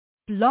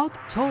Blog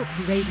Talk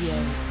Radio.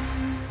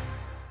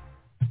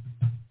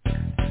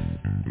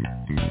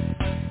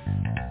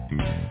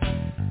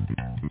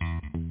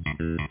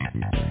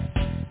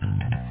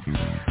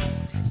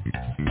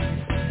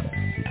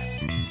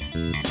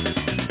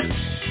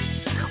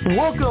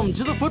 Welcome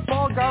to the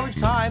Football Garbage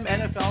Time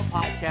NFL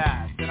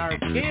Podcast and our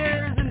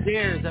Scares and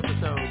Dares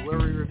episode, where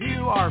we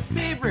review our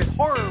favorite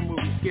horror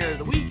movie scare of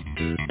the week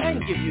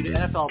and give you the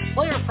NFL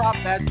player prop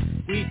bets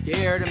we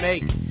dare to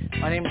make.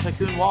 My name is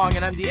Hakun Wong,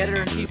 and I'm the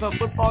editor-in-chief of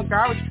Football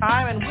Garbage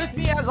Time, and with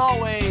me, as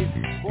always,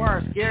 for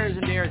our Scares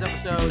and Dares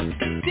episode,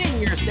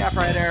 senior staff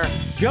writer,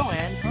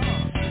 Joanne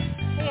Combs.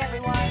 Hey,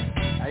 everyone.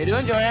 How you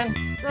doing,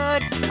 Joanne?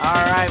 Good.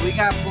 All right, we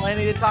got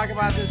plenty to talk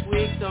about this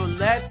week, so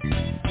let's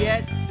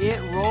get it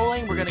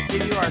rolling. We're going to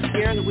give you our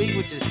Scare of the Week,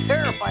 which is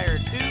Terrifier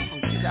 2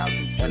 from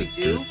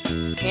 2022,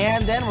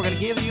 and then we're going to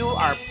give you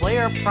our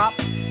player prop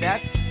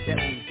bets that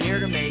we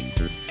dare to make.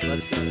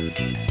 Let's go.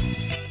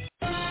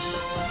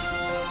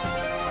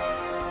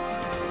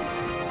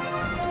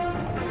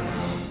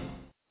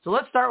 So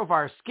let's start with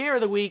our Scare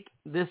of the Week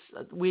this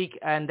week,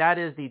 and that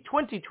is the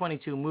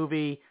 2022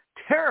 movie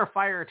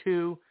Terrifier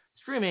 2,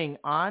 streaming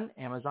on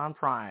Amazon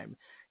Prime.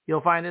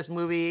 You'll find this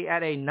movie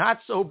at a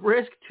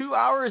not-so-brisk 2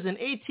 hours and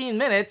 18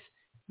 minutes.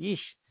 Yeesh.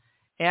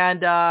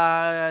 And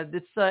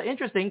it's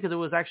interesting because it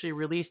was actually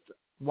released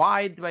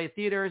wide by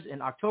theaters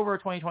in October of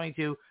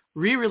 2022,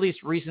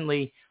 re-released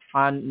recently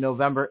on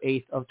November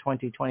 8th of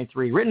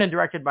 2023. Written and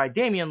directed by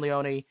Damien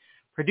Leone,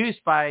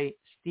 produced by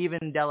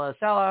Stephen Della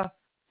Sella,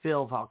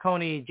 Phil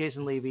Falcone,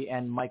 Jason Levy,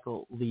 and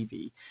Michael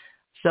Levy.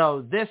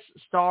 So this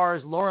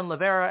stars Lauren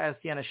Levera as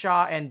Sienna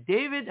Shaw, and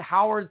David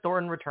Howard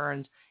Thornton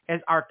returns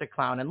as Art the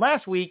Clown. And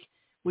last week,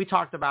 we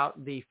talked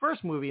about the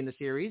first movie in the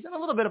series and a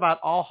little bit about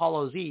All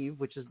Hallows Eve,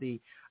 which is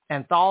the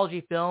anthology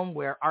film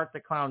where Art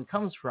the Clown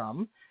comes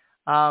from.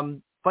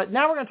 But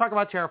now we're going to talk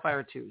about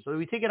Terrifier 2. So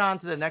we take it on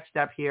to the next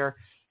step here,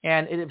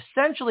 and it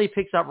essentially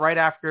picks up right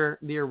after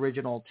the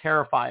original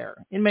Terrifier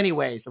in many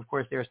ways. Of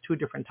course, there's two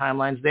different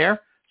timelines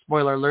there.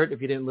 Spoiler alert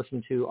if you didn't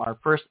listen to our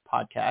first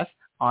podcast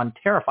on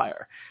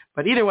Terrifier.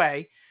 But either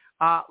way,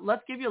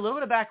 let's give you a little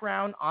bit of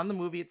background on the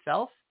movie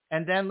itself,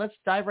 and then let's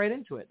dive right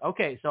into it.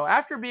 Okay, so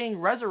after being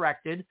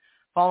resurrected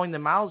following the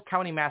Miles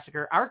County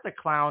Massacre, Art the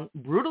Clown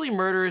brutally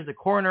murders the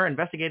coroner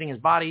investigating his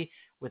body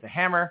with a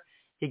hammer.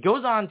 He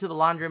goes on to the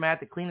laundromat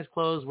to clean his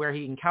clothes, where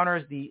he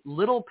encounters the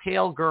little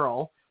pale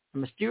girl, a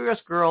mysterious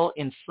girl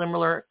in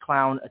similar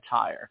clown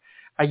attire.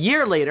 A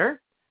year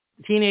later,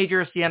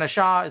 teenager Sienna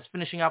Shaw is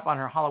finishing up on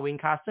her Halloween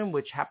costume,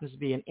 which happens to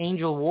be an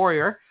angel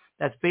warrior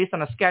that's based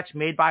on a sketch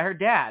made by her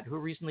dad, who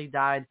recently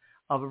died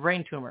of a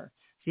brain tumor.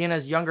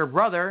 Sienna's younger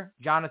brother,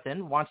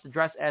 Jonathan, wants to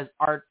dress as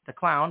Art the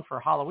Clown for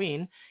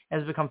Halloween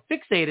and has become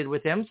fixated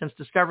with him since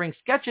discovering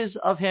sketches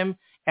of him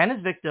and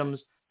his victims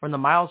from the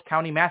Miles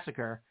County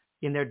Massacre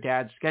in their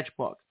dad's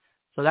sketchbook.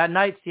 So that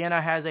night,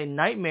 Sienna has a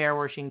nightmare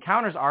where she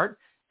encounters Art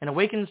and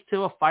awakens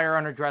to a fire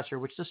on her dresser,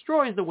 which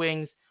destroys the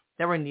wings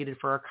that were needed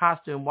for her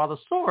costume, while the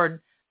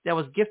sword that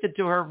was gifted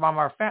to her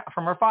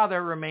from her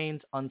father remains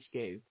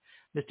unscathed.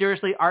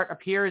 Mysteriously, Art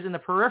appears in the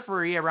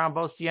periphery around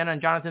both Sienna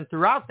and Jonathan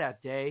throughout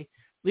that day,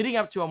 leading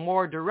up to a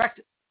more direct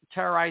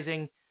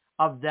terrorizing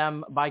of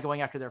them by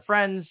going after their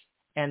friends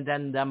and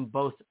then them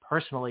both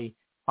personally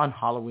on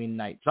Halloween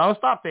night. So I'll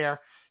stop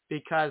there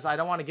because I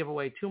don't want to give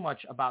away too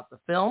much about the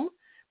film,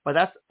 but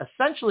that's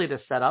essentially the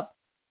setup,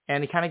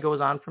 and it kind of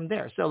goes on from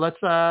there. So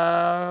let's,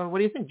 what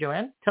do you think,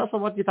 Joanne? Tell us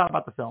what you thought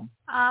about the film.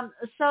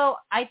 So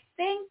I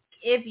think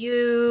if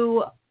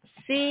you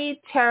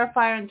see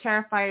Terrifier and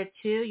Terrifier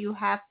 2, you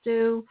have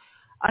to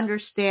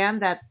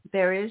understand that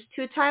there is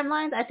two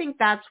timelines. I think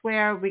that's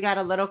where we got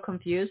a little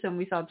confused when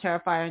we saw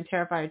Terrifier and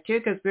Terrifier 2,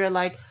 because we were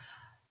like,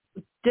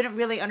 didn't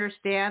really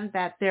understand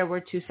that there were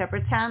two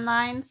separate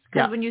timelines.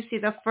 Because when you see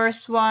the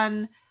first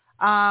one,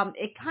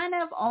 it kind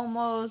of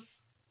almost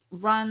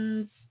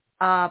runs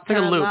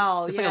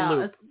parallel. It's like a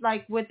loop. It's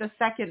like with the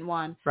second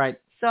one. Right.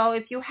 So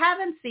if you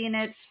haven't seen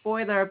it,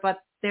 spoiler, but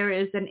there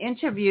is an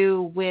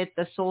interview with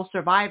the sole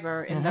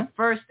survivor in the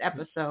first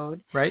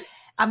episode. Right.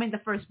 I mean, the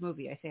first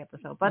movie, I say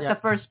episode, but the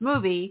first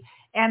movie.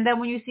 And then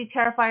when you see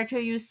Terrifier 2,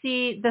 you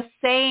see the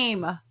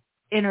same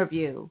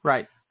interview.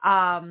 Right.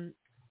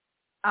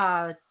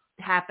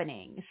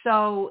 Happening.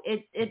 So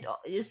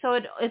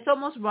it's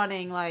almost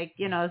running like,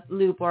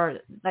 loop or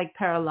like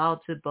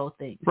parallel to both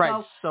things.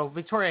 Right. So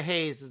Victoria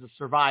Hayes is a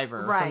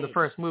survivor from the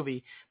first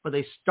movie, but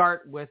they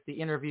start with the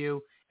interview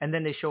and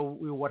then they show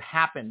you what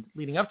happened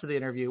leading up to the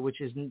interview,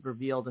 which isn't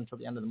revealed until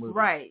the end of the movie.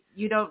 Right.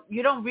 You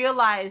don't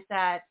realize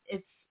that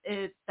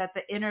that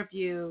the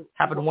interview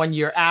happened 1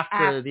 year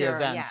after the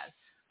event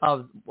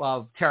of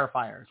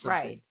Terrifier. So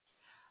right.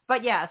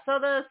 But yeah, so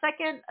the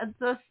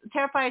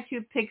Terrifier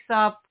 2 picks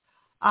up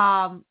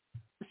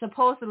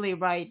supposedly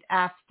right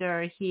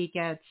after he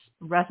gets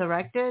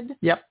resurrected.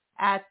 Yep.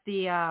 At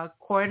the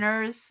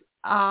coroner's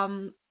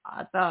the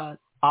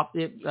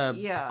office. I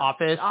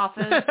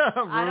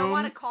don't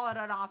want to call it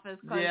an office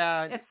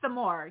because it's the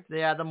morgue.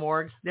 Yeah, the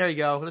morgue. There you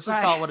go. Let's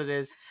just call it what it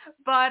is.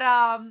 But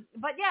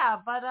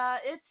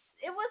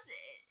it was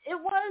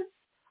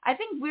I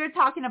think we were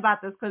talking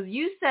about this because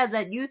you said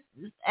that you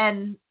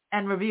and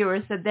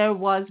reviewers said there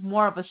was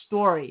more of a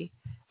story,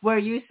 where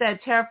you said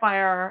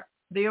Terrifier,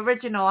 the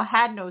original,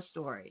 had no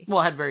story.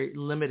 Well, it had very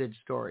limited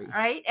story.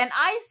 Right? And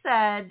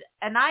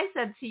I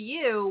said to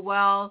you,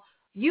 well,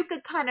 you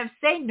could kind of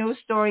say no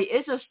story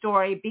is a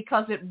story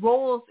because it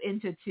rolls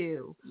into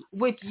two,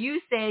 which you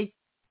say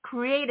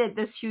created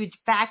this huge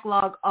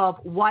backlog of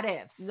what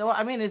ifs. No,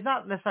 I mean, it's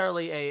not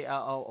necessarily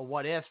a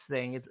what if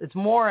thing. It's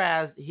more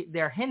as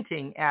they're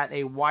hinting at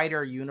a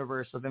wider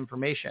universe of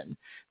information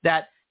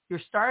that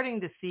you're starting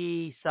to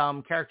see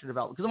some character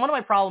development. Because one of my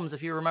problems,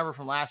 if you remember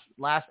from last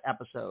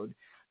episode,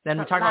 then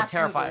we talked about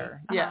Terrifier.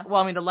 Uh-huh. Yeah.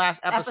 Well, I mean, the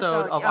last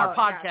episode of our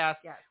podcast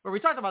yes. where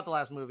we talked about the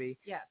last movie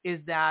Yes. is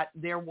that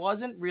there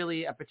wasn't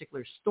really a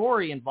particular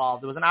story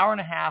involved. It was an hour and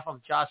a half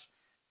of just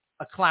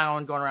a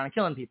clown going around and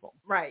killing people.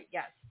 Right.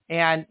 Yes.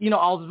 And, you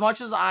know, as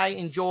much as I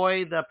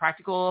enjoy the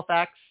practical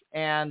effects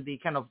and the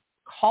kind of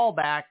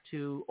callback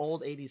to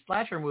old 80s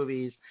slasher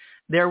movies,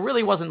 there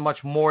really wasn't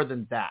much more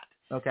than that.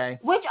 Okay.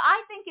 Which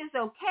I think is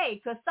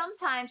okay, because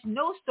sometimes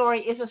no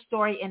story is a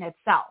story in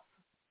itself.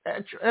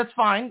 That's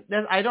fine.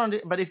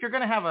 But if you're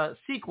going to have a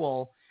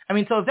sequel, I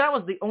mean, so if that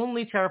was the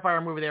only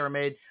Terrifier movie they ever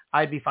made,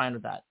 I'd be fine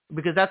with that,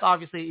 because that's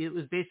obviously, it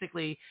was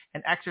basically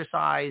an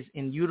exercise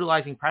in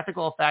utilizing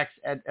practical effects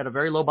at a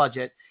very low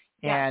budget.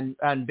 Yeah.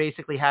 And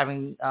basically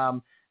having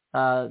Art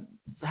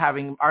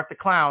the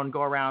Clown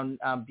go around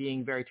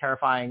being very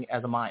terrifying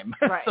as a mime.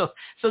 Right.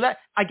 So that,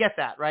 I get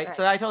that, right? Right.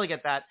 So I totally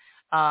get that.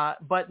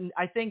 But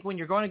I think when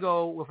you're going to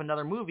go with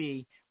another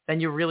movie,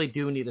 then you really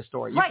do need a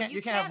story. You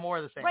can't have more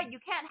of the same. Right. You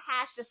can't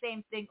hash the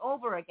same thing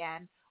over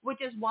again,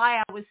 which is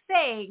why I was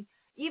saying,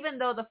 even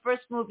though the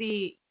first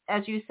movie,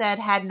 as you said,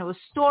 had no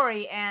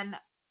story, and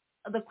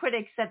the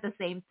critics said the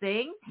same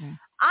thing,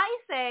 I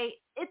say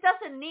it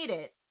doesn't need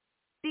it.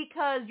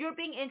 Because you're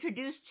being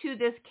introduced to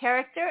this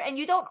character, and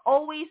you don't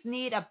always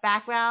need a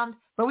background.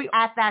 But we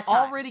at that time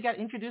already got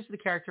introduced to the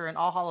character in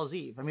All Hallows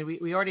Eve. I mean,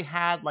 we already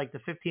had like the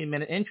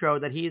 15-minute intro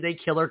that he's a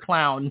killer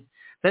clown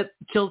that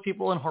kills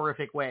people in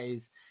horrific ways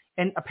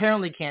and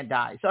apparently can't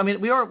die. So I mean,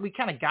 we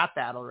kind of got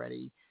that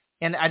already,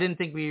 and I didn't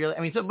think we really. I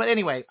mean, but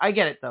anyway, I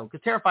get it though,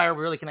 because Terrifier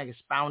really kind of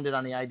expounded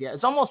on the idea.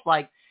 It's almost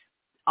like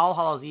All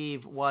Hallows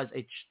Eve was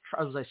a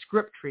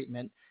script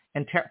treatment.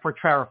 And for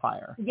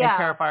Terrifier. Yeah,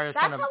 and Terrifier is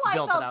kind of built it out.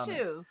 That's how I felt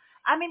too.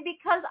 I mean,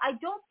 because I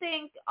don't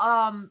think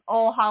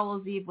All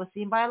Hallows Eve was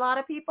seen by a lot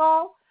of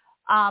people.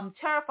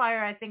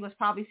 Terrifier, I think, was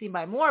probably seen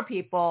by more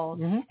people.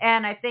 Mm-hmm.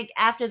 And I think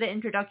after the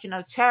introduction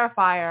of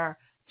Terrifier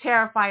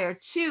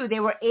 2, they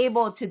were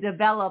able to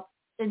develop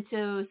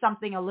into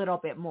something a little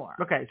bit more.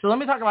 Okay, so let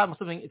me talk about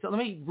something. So let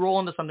me roll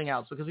into something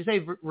else, because we say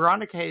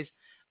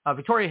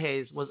Victoria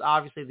Hayes was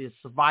obviously the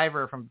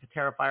survivor from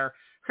Terrifier.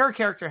 Her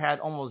character had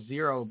almost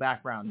zero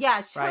background.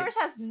 Yeah, right? hers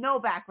has no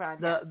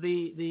background.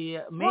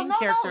 The main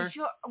character.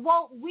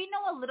 Well, we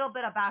know a little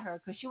bit about her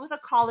because she was a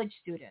college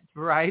student.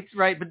 Right.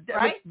 But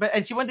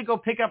and she went to go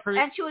pick up her.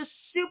 And she was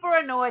super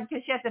annoyed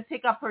because she had to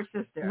pick up her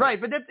sister.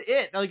 Right, but that's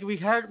it. Like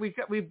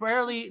we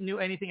barely knew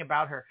anything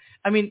about her.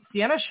 I mean,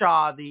 Sienna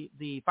Shaw,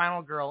 the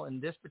final girl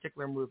in this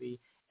particular movie,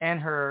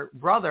 and her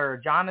brother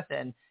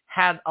Jonathan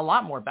had a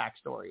lot more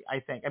backstory, I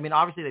think. I mean,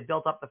 obviously they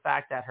built up the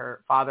fact that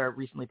her father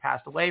recently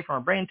passed away from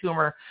a brain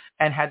tumor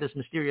and had this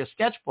mysterious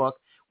sketchbook,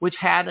 which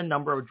had a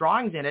number of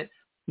drawings in it,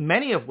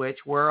 many of which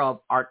were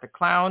of Art the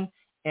Clown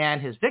and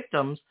his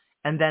victims,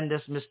 and then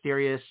this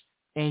mysterious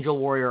Angel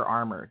Warrior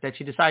armor that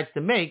she decides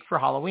to make for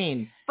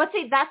Halloween. But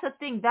see, that's the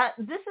thing. That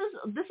this is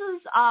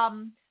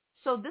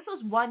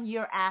 1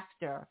 year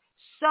after.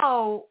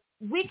 So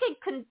we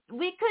could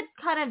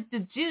kind of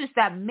deduce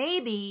that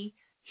maybe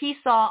he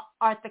saw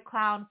Art the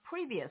Clown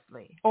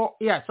previously. Oh,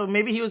 yeah. So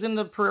maybe he was in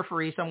the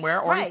periphery somewhere,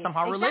 or he's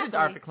somehow related to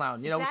Art the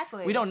Clown. You know,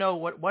 we don't know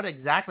what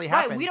exactly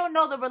happened. Right. We don't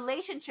know the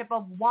relationship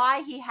of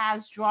why he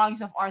has drawings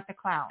of Art the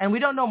Clown. And we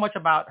don't know much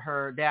about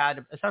her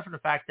dad, except for the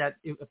fact that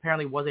it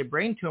apparently was a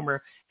brain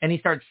tumor, and he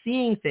started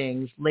seeing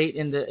things late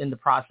in the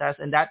process,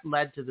 and that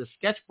led to the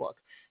sketchbook.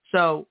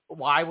 So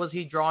why was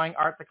he drawing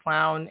Art the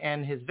Clown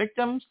and his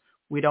victims?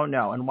 We don't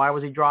know. And why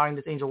was he drawing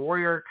this Angel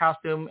Warrior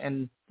costume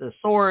and the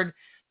sword?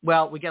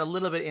 Well, we get a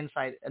little bit of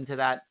insight into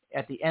that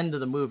at the end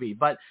of the movie.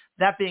 But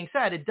that being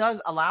said, it does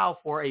allow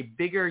for a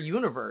bigger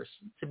universe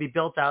to be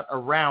built out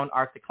around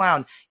Art the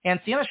Clown. And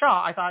Sienna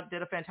Shaw, I thought,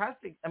 did a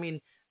fantastic. I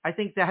mean, I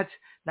think that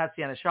not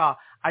Sienna Shaw.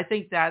 I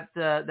think that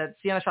that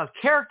Sienna Shaw's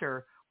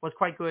character was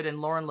quite good,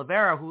 and Lauren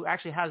Levera, who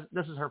actually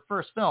this is her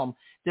first film,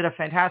 did a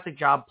fantastic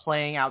job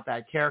playing out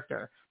that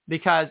character,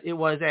 because it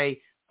was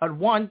on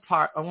one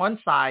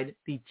side,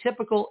 the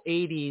typical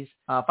 80s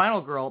final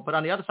girl, but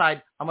on the other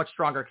side, a much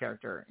stronger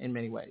character in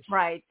many ways.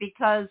 Right,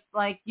 because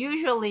like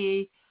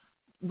usually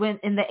when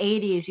in the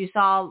 80s, you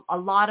saw a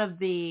lot of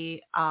the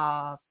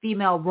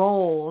female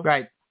roles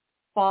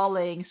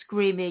falling,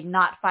 screaming,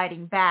 not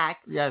fighting back.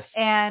 Yes,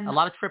 and a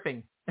lot of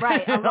tripping.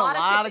 Right, a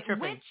lot of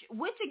tripping.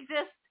 Which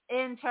exists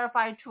in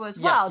Terrifier 2 as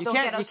Yeah, well. you Don't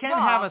can't get us you can't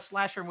wrong. have a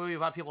slasher movie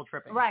without people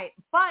tripping. Right.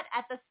 But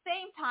at the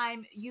same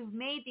time, you've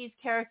made these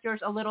characters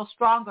a little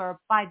stronger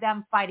by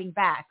them fighting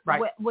back,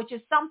 Right. which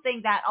is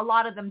something that a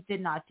lot of them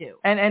did not do.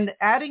 And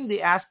adding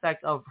the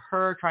aspect of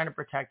her trying to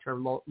protect her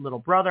little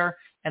brother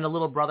and the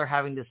little brother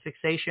having this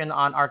fixation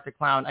on Art the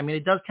Clown, I mean,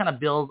 it does kind of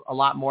build a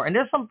lot more. And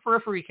there's some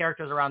periphery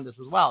characters around this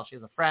as well. She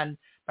has a friend,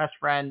 best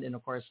friend, and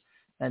of course,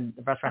 and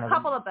the best friend A has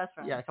couple of best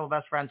friends. Yeah, a couple of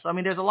best friends. So, I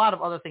mean, there's a lot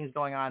of other things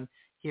going on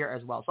here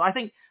as well. So I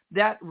think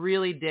that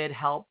really did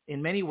help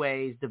in many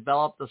ways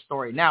develop the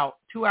story. Now,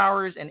 2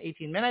 hours and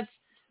 18 minutes.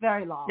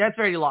 Very long. Yeah, it's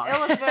very long. It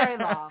was very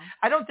long.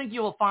 I don't think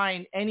you will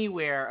find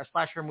anywhere a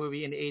slasher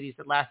movie in the 80s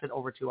that lasted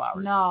over 2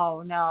 hours.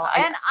 No.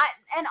 And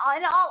in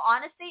all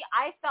honesty,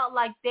 I felt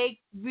like they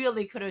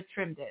really could have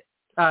trimmed it.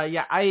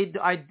 Yeah, I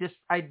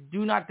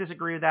do not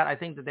disagree with that. I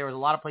think that there was a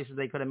lot of places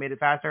they could have made it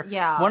faster.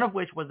 Yeah. One of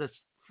which was this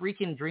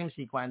freaking dream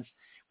sequence,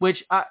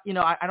 which I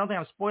don't think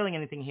I'm spoiling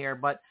anything here,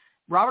 but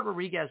Robert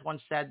Rodriguez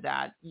once said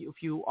that if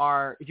you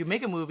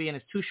make a movie and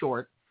it's too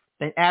short,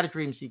 then add a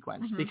dream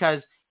sequence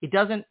because it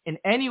doesn't in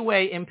any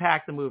way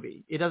impact the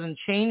movie. It doesn't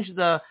change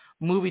the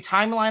movie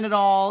timeline at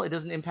all. It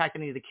doesn't impact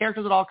any of the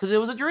characters at all because it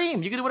was a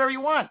dream. You can do whatever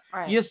you want.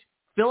 Right. You just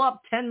fill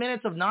up 10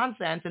 minutes of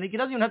nonsense and it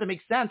doesn't even have to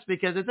make sense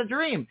because it's a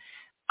dream.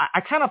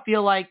 I kind of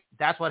feel like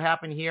that's what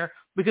happened here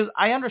because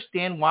I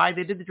understand why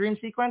they did the dream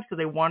sequence because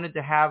they wanted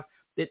to have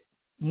it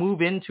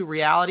move into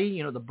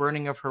reality, the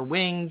burning of her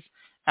wings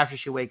after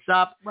she wakes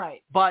up.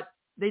 Right. But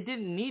they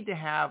didn't need to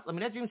have,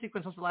 that dream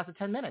sequence must have lasted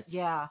 10 minutes.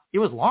 Yeah. It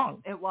was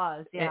long. It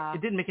was, yeah.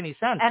 It didn't make any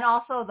sense. And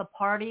also the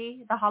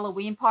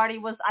Halloween party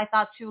was, I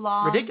thought, too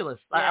long. Ridiculous.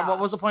 Yeah. What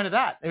was the point of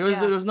that? There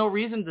was no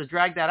reason to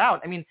drag that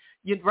out. I mean,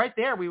 right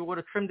there, we would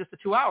have trimmed this to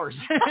 2 hours.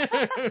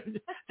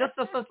 just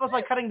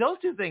by cutting those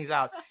two things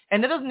out.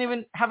 And it doesn't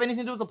even have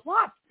anything to do with the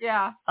plot.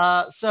 Yeah.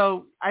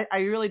 So I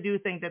really do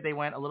think that they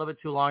went a little bit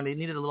too long. They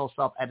needed a little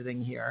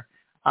self-editing here.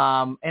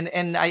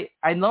 And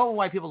I know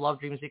why people love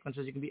dream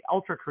sequences. You can be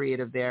ultra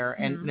creative there,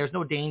 and there's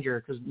no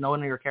danger because no one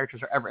of your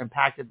characters are ever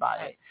impacted by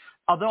it.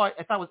 Although I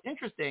thought it was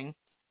interesting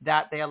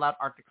that they allowed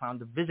Art the Clown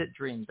to visit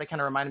dreams. That kind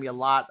of reminded me a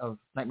lot of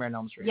Nightmare on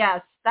Elm Street.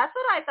 Yes, that's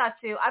what I thought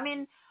too. I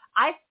mean,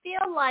 I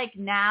feel like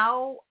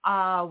now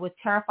with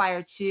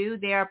Terrifier 2,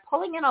 they're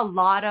pulling in a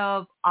lot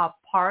of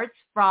parts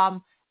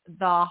from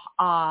the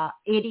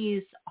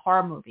 80s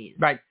horror movies.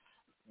 Right.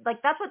 Like,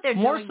 that's what they're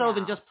more doing so now.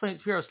 than just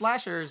pure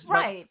slashers,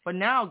 right? But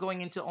now going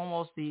into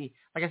almost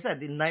like I said,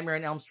 the Nightmare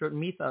on Elm Street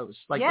mythos,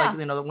 like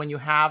when you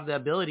have the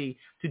ability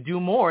to do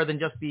more than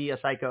just be a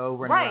psycho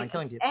over and around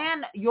killing people,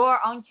 and you're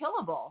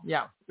unkillable.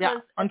 Yeah,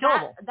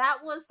 unkillable. That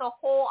was the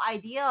whole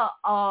idea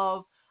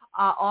of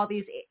all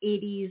these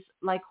 80s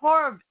like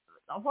horror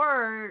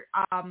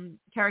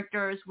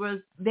characters was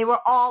they were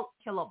all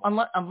killable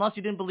unless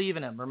you didn't believe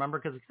in him. Remember,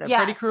 because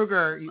Freddy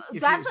Krueger.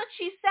 That's what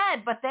she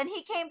said, but then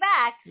he came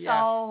back. Yeah,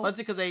 so that's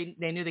because they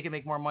knew they could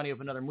make more money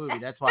with another movie.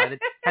 That's why it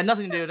had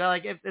nothing to do. They're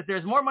like, if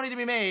there's more money to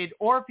be made,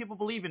 or if people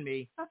believe in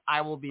me,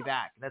 I will be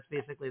back. That's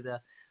basically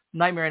the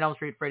Nightmare on Elm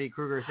Street Freddy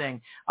Krueger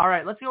thing. All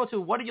right, let's go to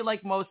what did you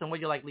like most and what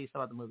did you like least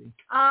about the movie?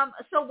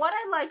 So what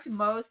I liked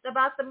most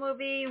about the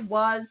movie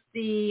was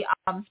the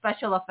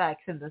special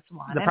effects in this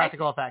one. The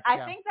practical effects.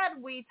 I think that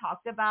we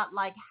talked about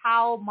like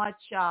how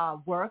much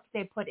work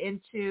they put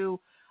into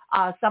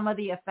some of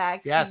the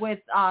effects with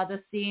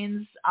the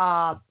scenes,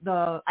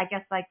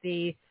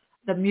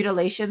 the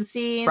mutilation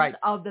scenes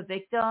of the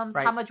victims,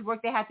 how much work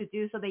they had to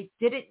do. So they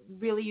didn't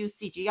really use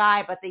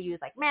CGI, but they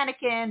used like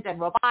mannequins and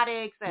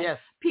robotics and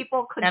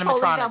people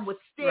controlling them with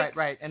sticks.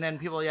 Right. And then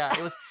people,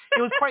 it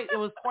was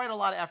quite a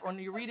lot of effort when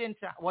you read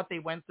into what they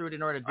went through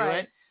in order to do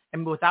it,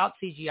 and without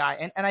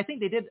CGI. And I think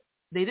they did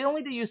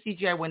only use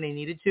CGI when they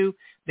needed to.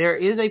 There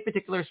is a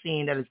particular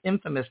scene that is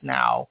infamous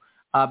now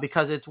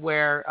because it's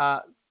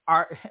where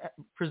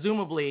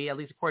presumably, at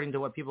least according to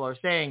what people are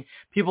saying,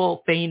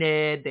 people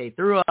fainted, they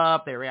threw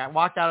up, they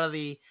walked out of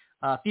the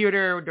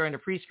theater during the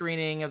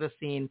pre-screening of the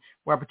scene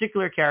where a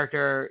particular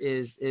character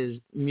is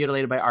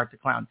mutilated by Art the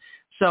Clown.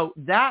 So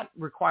that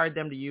required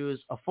them to use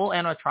a full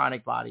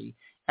animatronic body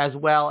as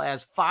well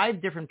as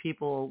 5 different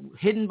people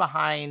hidden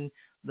behind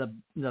the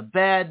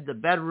bed, the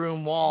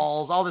bedroom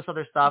walls, all this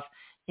other stuff,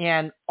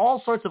 and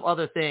all sorts of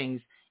other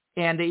things.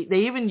 And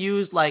they even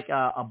used like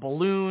a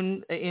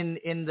balloon in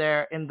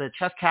the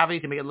chest cavity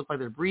to make it look like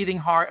they're breathing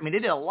hard. I mean, they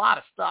did a lot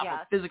of stuff,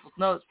 with physical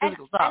stuff.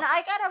 And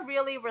I gotta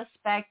really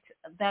respect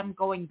them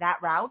going that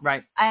route.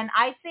 Right. And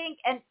I think,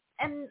 and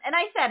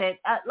I said it,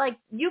 like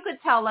you could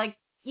tell, like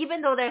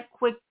even though they're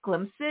quick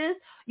glimpses,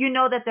 you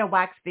know that they're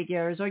wax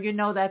figures, or you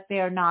know that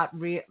they're not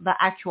the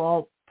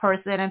actual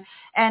person.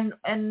 And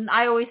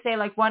I always say,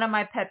 like, one of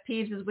my pet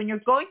peeves is when you're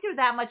going through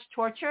that much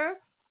torture,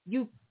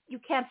 you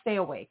can't stay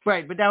awake.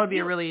 Right, but that would be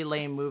a really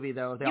lame movie,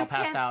 though, if they all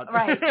passed out.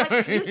 Right,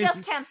 like, you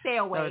just can't stay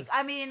awake.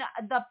 I mean,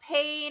 the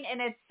pain in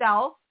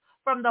itself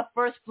from the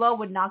first blow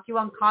would knock you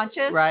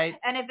unconscious. Right.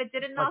 And if it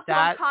didn't knock you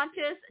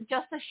unconscious,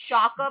 just the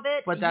shock of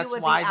it, but that's you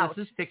would why be out.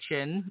 this is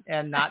fiction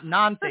and not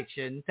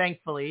nonfiction.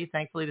 Thankfully,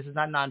 this is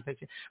not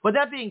nonfiction. But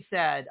that being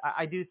said,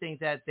 I do think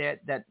that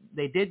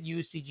they did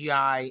use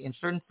CGI in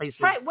certain places,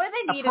 right, where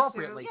they needed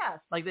appropriately. To, yes.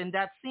 Like in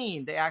that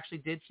scene, they actually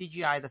did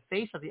CGI the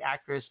face of the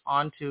actress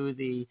onto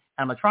the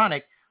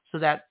animatronic, so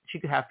that she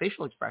could have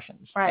facial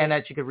expressions and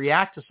that she could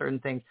react to certain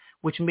things,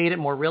 which made it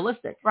more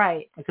realistic.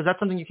 Right. Because that's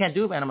something you can't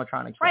do with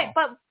animatronics. Right,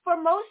 but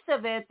for most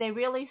of it, they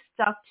really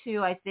stuck to,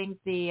 I think,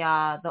 the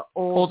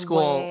old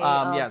school,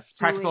 way yes,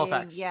 practical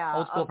effects. Yeah,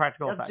 old school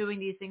practical effects. Of doing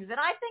these things. And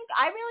I think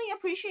I really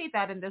appreciate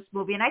that in this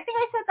movie. And I think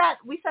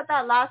we said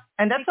that last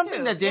And that's something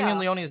too. that Damien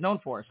Leone is known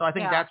for. So I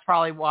think that's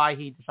probably why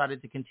he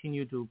decided to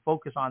continue to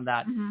focus on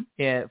that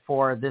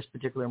for this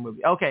particular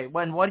movie. Okay,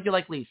 what did you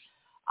like least?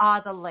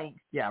 The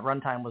length. Yeah,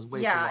 runtime was way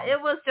too long. Yeah, it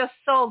was just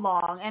so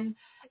long. And,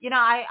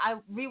 I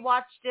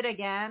rewatched it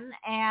again,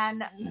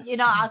 and, I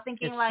was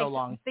thinking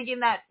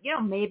thinking that,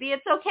 maybe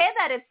it's okay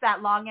that it's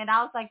that long. And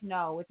I was like,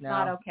 no, it's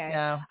not okay.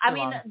 Yeah, I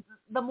mean,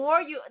 the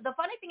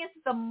funny thing is,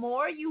 the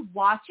more you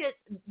watch it,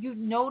 you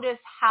notice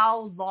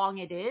how long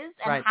it is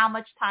and how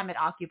much time it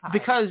occupies.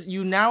 Because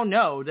you now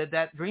know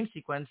that dream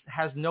sequence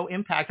has no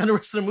impact on the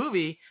rest of the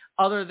movie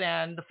other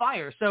than the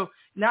fire. So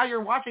now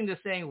you're watching this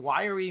saying,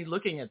 why are we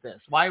looking at this?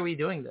 Why are we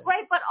doing this?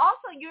 Right, but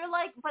also you're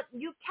like, but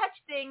you catch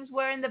things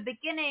where in the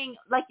beginning,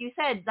 like you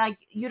said, like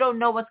you don't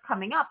know what's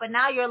coming up. But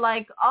now you're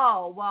like,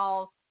 oh,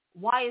 well,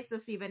 why is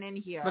this even in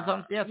here? But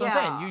that's what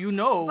I'm saying. You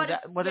know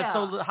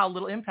how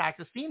little impact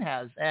the scene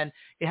has, and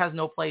it has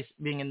no place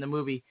being in the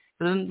movie.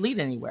 It doesn't lead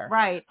anywhere.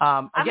 Right.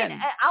 Again, I mean,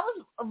 I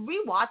was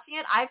rewatching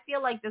it. I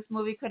feel like this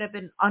movie could have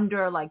been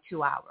under like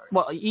 2 hours.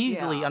 Well,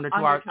 easily under 2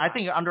 hours. I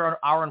think under an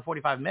hour and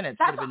 45 minutes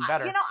would have been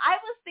better. I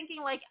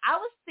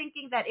was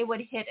thinking that it would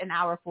hit an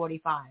hour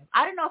 45.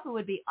 I don't know if it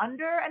would be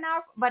under an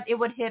hour, but it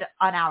would hit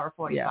an hour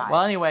 45. Yeah.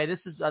 Well, anyway, this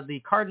is the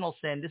cardinal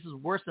sin. This is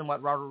worse than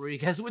what Robert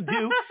Rodriguez would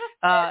do.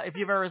 If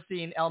you've ever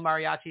seen El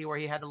Mariachi, where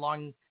he had a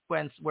long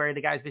sequence where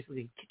the guy's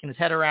basically kicking his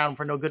head around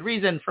for no good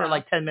reason for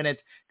like 10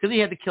 minutes because he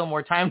had to kill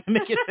more time to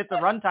make it fit the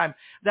runtime.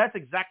 That's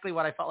exactly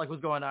what I felt like was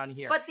going on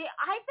here. But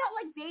I felt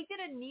like they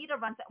didn't need a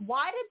runtime.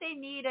 Why did they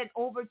need an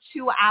over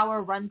 2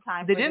 hour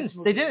runtime? They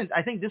didn't.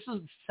 I think this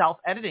was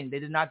self-editing. They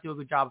did not do a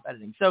good job of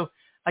editing. So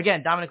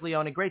again, Dominic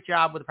Leone, great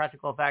job with the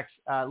practical effects.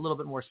 A little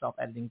bit more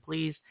self-editing,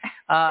 please.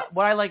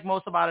 What I like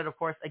most about it, of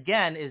course,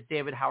 again, is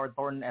David Howard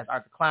Thornton as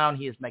Art the Clown.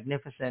 He is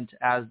magnificent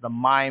as the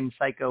mime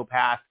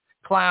psychopath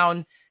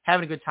clown,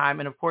 having a good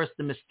time. And, of course,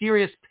 the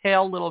mysterious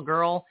pale little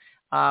girl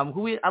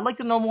who I'd like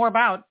to know more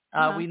about.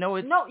 We know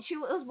it's... No, she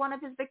was one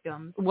of his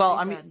victims. Well,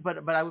 I mean,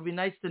 but I would be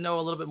nice to know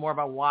a little bit more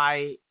about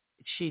why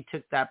she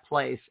took that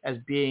place as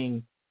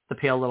being the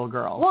pale little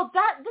girl. Well,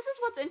 this is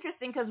what's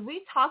interesting because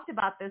we talked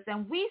about this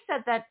and we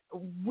said that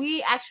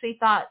we actually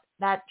thought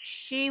that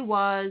she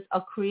was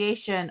a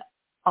creation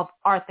of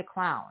Art the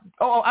Clown.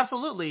 Oh,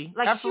 absolutely.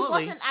 Like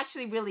absolutely. She wasn't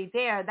actually really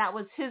there. That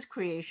was his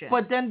creation.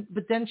 But then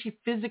she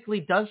physically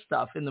does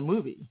stuff in the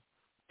movie.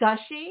 Does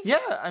she? Yeah,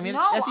 I mean, no,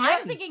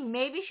 I'm thinking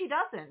maybe she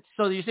doesn't.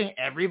 So you're saying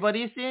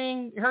everybody's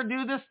seeing her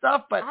do this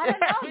stuff, but I don't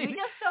know. We just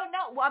don't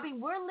know. Well, I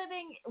mean,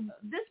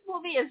 this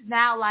movie is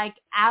now like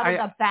out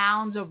of the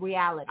bounds of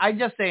reality. I'm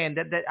just saying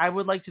that I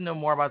would like to know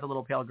more about the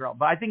little pale girl,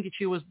 but I think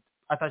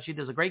I thought she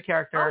does a great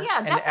character. Oh, yeah,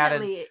 and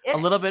added a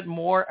little bit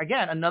more.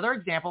 Again, another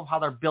example of how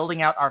they're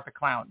building out Art the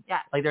Clown. Yeah.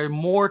 Like there's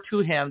more to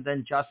him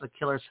than just a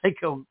killer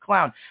psycho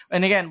clown.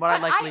 And again,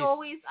 I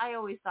always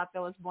thought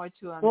there was more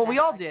to him. Well, we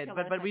all did,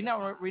 but we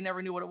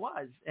never knew what it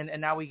was, and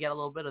now we get a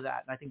little bit of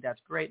that, and I think that's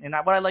great. And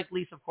what I like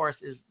least, of course,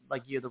 is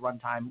like the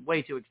runtime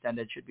way too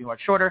extended. Should be much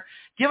shorter.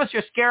 Give us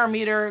your scare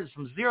meter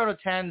from 0 to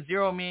 10.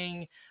 0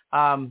 meaning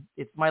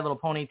it's My Little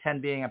Pony.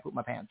 10 being I poop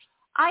my pants.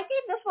 I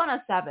gave this one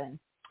a 7.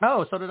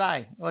 Oh, so did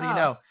I. What do you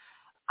know?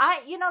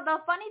 The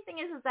funny thing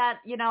is that,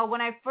 when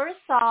I first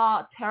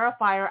saw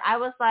Terrifier, I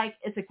was like,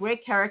 it's a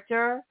great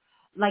character.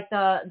 Like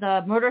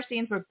the murder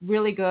scenes were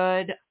really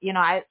good.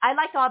 I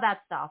liked all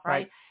that stuff.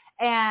 Right.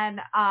 And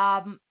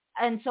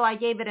so I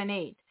gave it an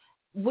 8.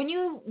 When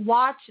you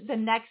watch the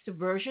next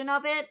version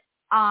of it,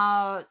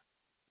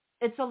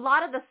 it's a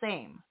lot of the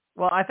same.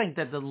 Well, I think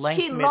that the length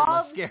made it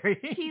less scary.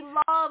 He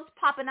loves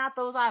popping out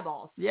those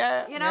eyeballs.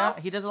 Yeah, yeah,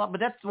 he does a lot,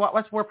 but that's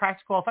where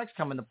practical effects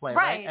come into play,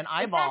 right? An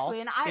eyeball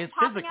is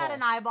popping physical. Out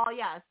an eyeball,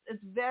 yes, it's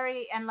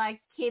very and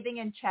like caving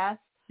in chest.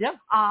 Yeah.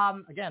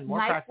 Again, more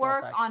knife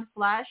work effects. On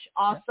flesh,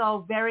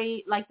 also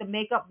very like the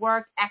makeup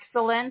work,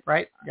 excellent.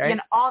 Right.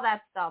 All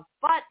that stuff,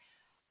 but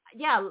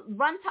yeah,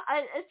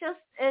 runtime.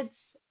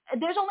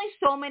 There's only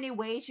so many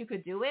ways you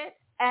could do it.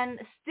 And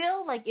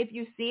still, like if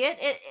you see it,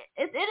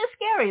 it is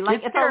scary. Like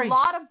it's scary. A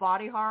lot of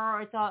body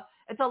horror.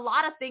 It's a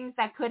lot of things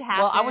that could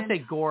happen. Well, I would say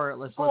gore.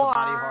 Let's go with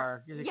body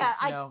horror. Yeah,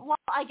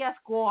 I guess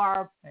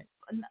gore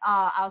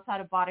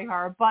outside of body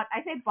horror, but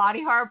I say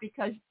body horror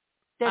because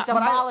they're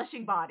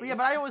demolishing bodies. Yeah,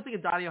 but I always think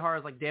of body horror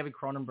as like David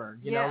Cronenberg.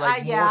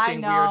 I know, weird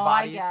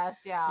bodies. I guess,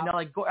 yeah.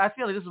 I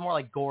feel like this is more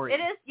like gory.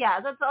 It is, yeah.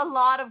 That's a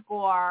lot of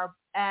gore,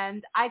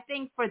 and I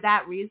think for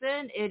that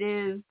reason, it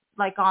is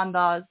like on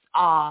the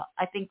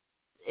I think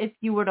if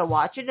you were to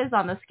watch it, is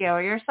on the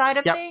scarier side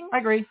of things. I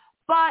agree.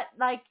 But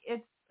like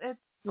it's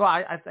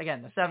Well,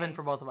 again, the 7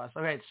 for both of us.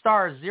 Okay,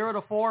 stars 0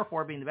 to 4,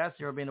 4 being the best,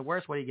 0 being the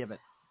worst. What do you give it?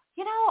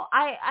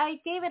 I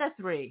gave it a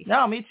 3.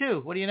 No, me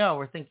too. What do you know?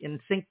 We're in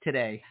sync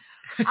today.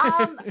 The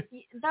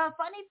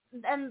funny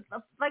and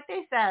like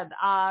they said,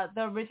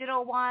 the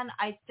original one,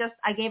 I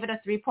gave it a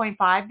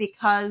 3.5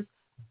 because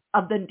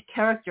of the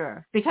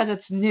character, because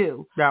it's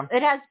new. Yeah.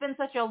 It has been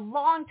such a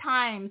long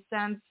time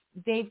since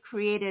they've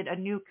created a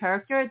new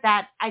character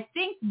that I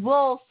think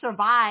will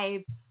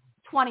survive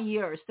 20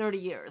 years, 30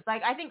 years.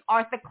 Like, I think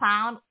Art the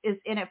Clown is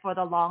in it for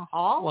the long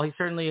haul. Well, he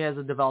certainly has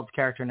a developed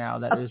character now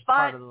that is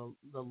part of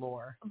the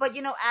lore. But,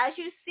 as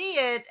you see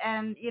it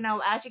and,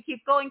 as you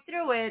keep going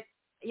through it,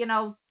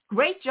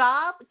 great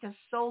job, just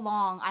so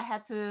long. I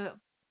had to,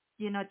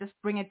 just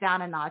bring it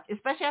down a notch,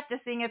 especially after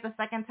seeing it the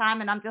second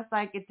time. And I'm just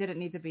like, it didn't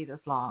need to be this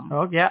long.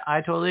 Oh, yeah,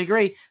 I totally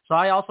agree. So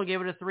I also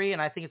gave it a 3,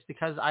 and I think it's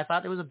because I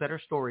thought it was a better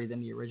story than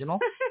the original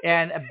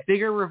and a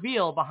bigger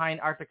reveal behind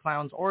Art the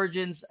Clown's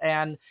origins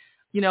and,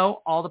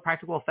 all the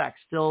practical effects.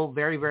 Still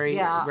very, very,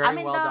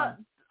 very well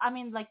done. I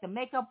mean, like the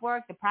makeup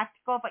work, the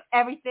practical, like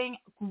everything,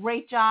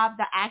 great job.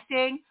 The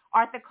acting,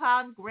 Art the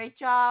Clown, great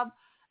job.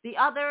 The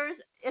others,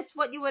 it's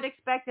what you would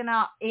expect in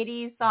a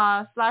 80s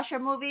slasher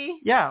movie.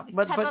 Yeah,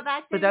 but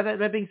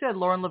that being said,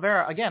 Lauren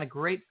Levera, again, a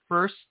great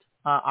first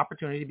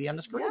opportunity to be on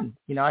the screen.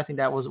 Yeah. I think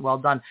that was well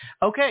done.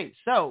 Okay,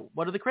 so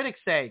what do the critics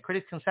say?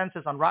 Critics'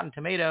 consensus on Rotten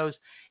Tomatoes,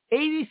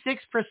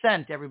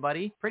 86%,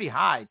 everybody. Pretty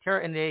high.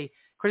 And the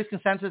critics'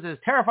 consensus is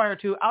Terrifier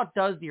 2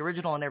 outdoes the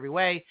original in every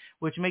way,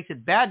 which makes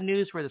it bad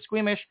news for the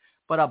squeamish,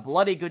 but a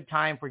bloody good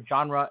time for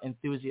genre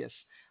enthusiasts.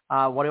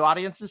 What do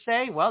audiences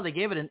say? Well, they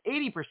gave it an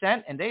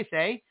 80%, and they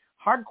say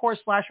hardcore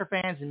slasher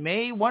fans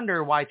may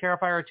wonder why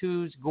Terrifier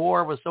 2's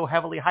gore was so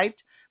heavily hyped,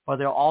 but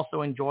they'll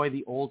also enjoy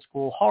the old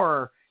school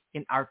horror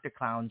in Art the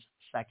Clown's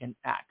second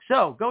act.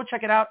 So go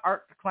check it out,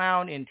 Art the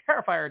Clown in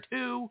Terrifier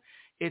 2.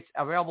 It's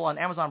available on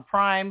Amazon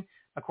Prime.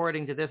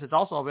 According to this, it's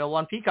also available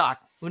on Peacock.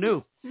 Who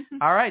knew?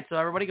 All right, so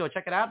everybody go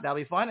check it out. That'll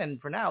be fun.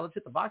 And for now, let's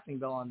hit the boxing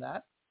bell on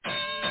that.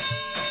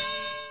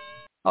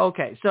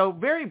 Okay, so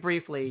very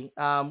briefly,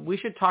 we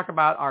should talk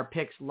about our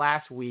picks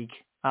last week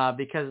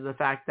because of the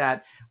fact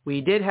that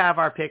we did have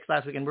our picks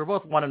last week, and we're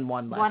both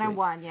 1-1 last week.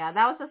 1-1, yeah.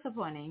 That was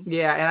disappointing.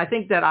 Yeah, and I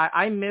think that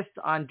I missed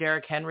on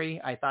Derrick Henry.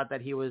 I thought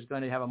that he was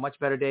going to have a much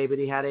better day, but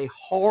he had a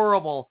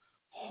horrible,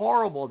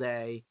 horrible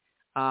day,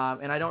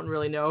 and I don't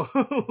really know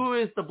who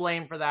is to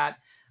blame for that,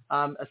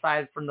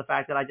 aside from the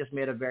fact that I just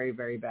made a very,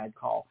 very bad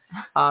call.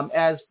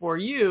 As for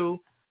you,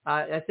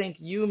 I think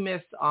you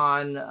missed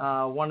on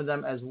one of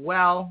them as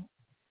well.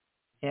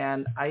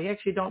 And I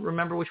actually don't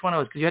remember which one it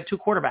was because you had 2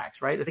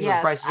 quarterbacks, right? I think it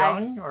was Bryce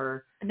Young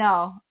or...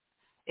 No,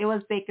 it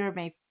was Baker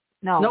Mayfield.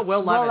 No,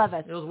 Will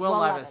Levis. It was Will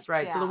Levis,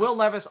 right. Yeah. So the Will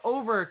Levis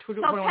over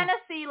 221. So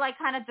Tennessee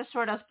kind of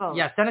destroyed us both.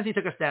 Yes, Tennessee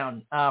took us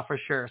down for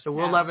sure. So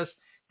Will Levis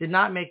did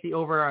not make the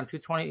over on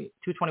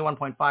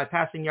 221.5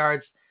 passing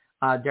yards.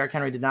 Derrick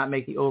Henry did not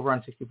make the over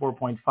on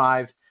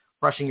 64.5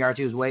 rushing yards.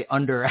 He was way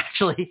under,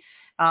 actually.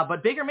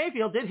 But Baker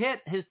Mayfield did hit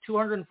his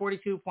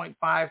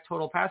 242.5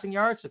 total passing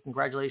yards. So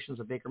congratulations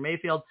to Baker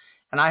Mayfield.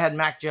 And I had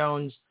Mac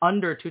Jones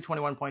under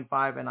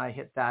 221.5, and I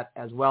hit that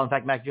as well. In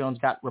fact, Mac Jones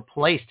got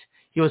replaced.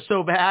 He was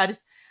so bad.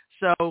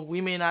 So we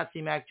may not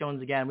see Mac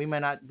Jones again. We may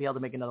not be able to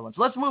make another one.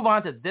 So let's move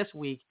on to this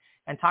week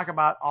and talk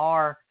about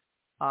our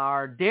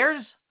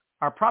dares,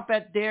 our prop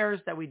bet dares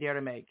that we dare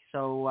to make.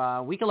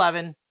 So week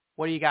 11,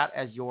 what do you got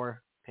as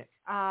your pick?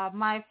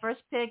 My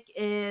first pick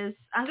is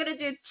I'm going to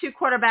do 2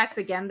 quarterbacks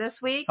again this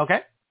week.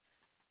 Okay.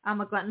 I'm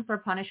a glutton for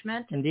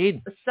punishment.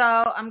 Indeed. So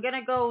I'm going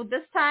to go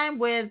this time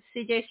with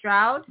C.J.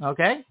 Stroud.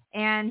 Okay.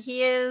 And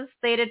he is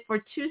slated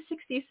for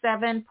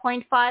 267.5,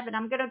 and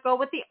I'm going to go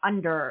with the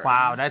under.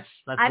 Wow, that's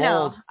bold.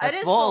 Know.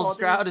 That's bold.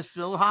 Stroud is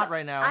still hot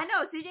right now. I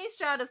know. C.J.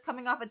 Stroud is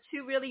coming off of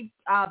 2 really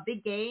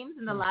big games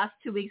in the last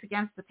 2 weeks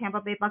against the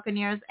Tampa Bay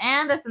Buccaneers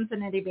and the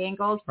Cincinnati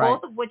Bengals,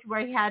 both of which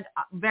where he had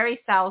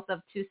very south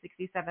of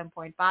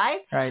 267.5.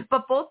 Right.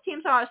 But both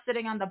teams are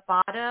sitting on the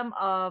bottom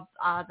of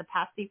the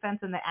pass defense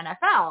in the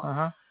NFL.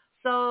 Uh-huh.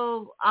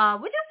 So,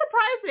 which is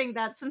surprising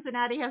that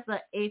Cincinnati has the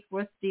 8th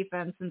worst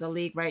defense in the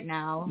league right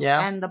now.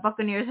 Yeah. And the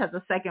Buccaneers has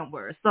the 2nd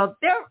worst. So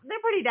they're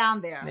pretty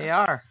down there. They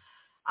are.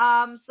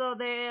 So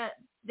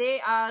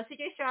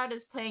C.J. Stroud is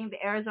playing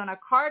the Arizona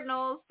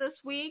Cardinals this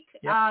week,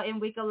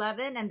 in week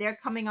 11, and they're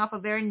coming off a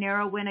very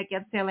narrow win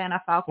against the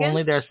Atlanta Falcons.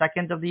 Only their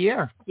 2nd of the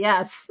year.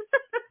 Yes.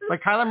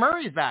 But Kyler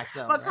Murray's back,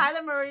 though. But right?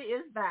 Kyler Murray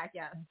is back,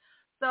 yes.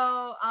 So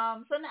I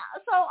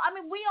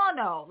mean, we all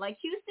know, like,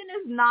 Houston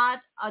is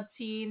not a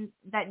team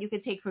that you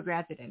could take for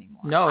granted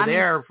anymore. No,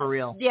 they're for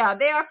real. Yeah,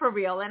 they are for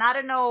real. And I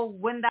don't know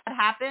when that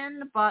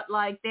happened, but,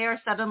 like,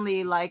 they're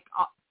suddenly, like,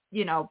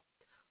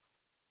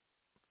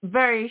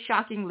 very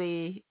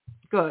shockingly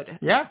good.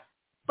 Yeah.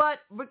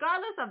 But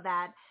regardless of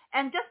that,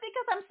 and just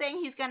because I'm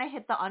saying he's going to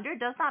hit the under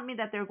does not mean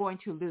that they're going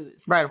to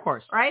lose. Right, of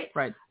course. Right?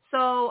 Right.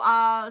 So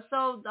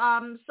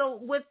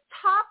with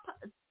top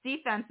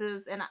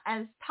defenses, and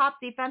as top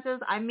defenses,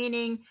 I'm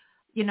meaning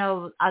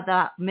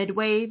the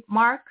midway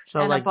mark So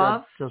and like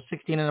above. so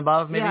 16 and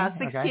above, maybe. Yeah,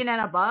 16 Okay.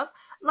 and above.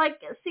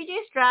 Like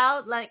C.J.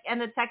 Stroud, and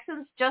the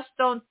Texans just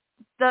don't.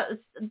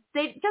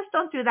 They just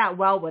don't do that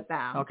well with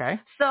them. Okay.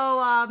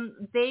 So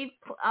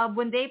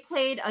when they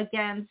played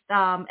against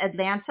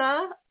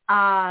Atlanta,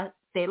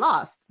 they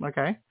lost,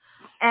 Okay.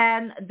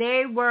 and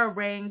they were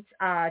ranked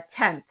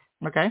 10th.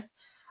 Okay.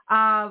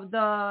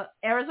 The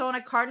Arizona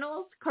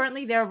Cardinals,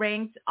 currently they're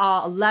ranked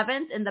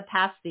 11th in the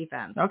pass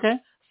defense. Okay.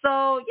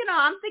 So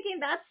I'm thinking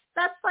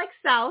that's like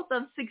south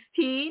of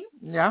 16.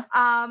 Yeah.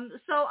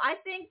 So I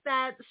think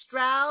that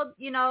Stroud,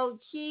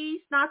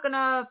 he's not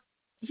gonna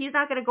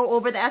go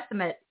over the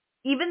estimate.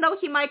 Even though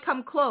he might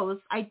come close,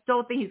 I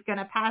don't think he's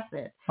gonna pass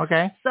it.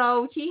 Okay.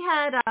 So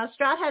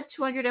Stroud had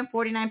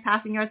 249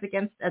 passing yards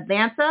against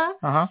Atlanta.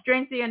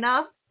 Strangely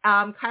enough,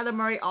 Kyler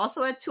Murray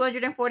also had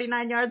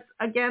 249 yards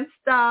against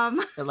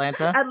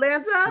Atlanta.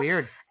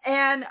 Weird.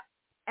 And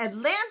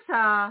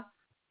Atlanta,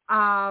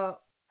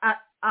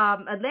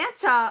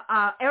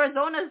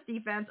 Arizona's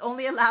defense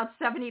only allowed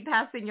 70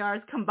 passing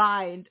yards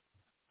combined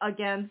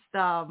against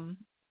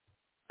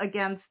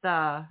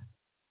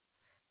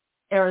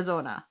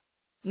Arizona.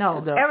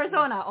 No,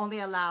 Arizona only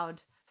allowed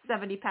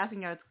 70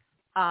 passing yards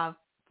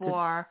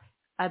for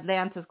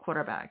Atlanta's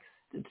quarterbacks.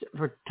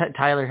 For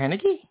Tyler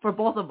Heineke? For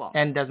both of them.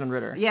 And Desmond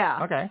Ridder.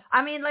 Yeah. Okay.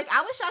 I mean,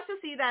 I was shocked to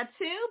see that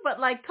too, but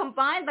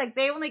combined,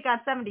 they only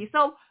got 70.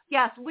 So,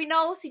 yes, we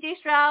know C.J.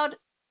 Stroud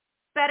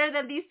better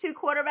than these two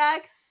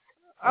quarterbacks.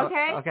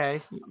 Okay?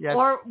 Okay. Yeah,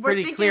 or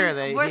pretty clear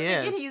that we're he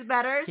is. thinking he's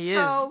better. He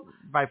is,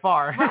 by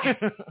far. Right.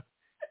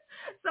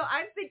 So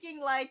I'm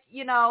thinking,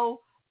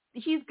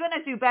 he's going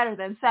to do better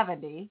than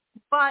 70,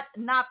 but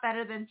not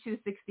better than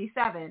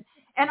 267.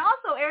 And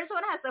also,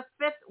 Arizona has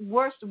the 5th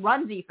worst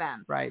run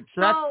defense. Right.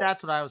 So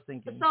that's what I was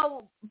thinking.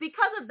 So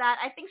because of that,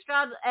 I think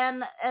Stroud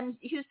and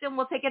Houston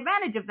will take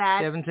advantage of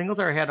that. Devin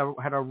Singletary had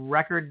a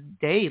record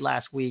day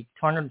last week,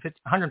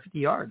 150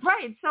 yards.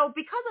 Right. So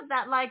because of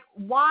that,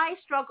 why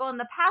struggle in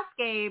the pass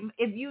game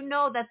if you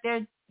know that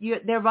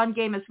their run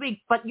game is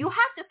weak, but you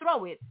have to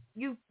throw it.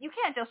 You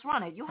can't just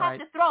run it. You have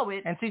to throw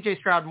it. And C.J.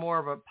 Stroud more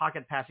of a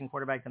pocket passing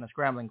quarterback than a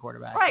scrambling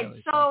quarterback. Right.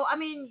 Really, so I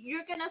mean,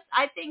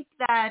 I think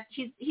that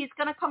he's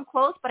gonna come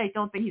close, but I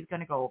don't think he's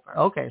gonna go over.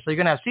 Okay, so you're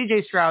gonna have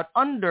C.J. Stroud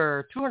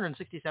under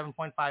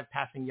 267.5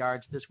 passing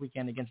yards this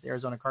weekend against the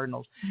Arizona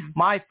Cardinals. Mm-hmm.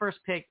 My first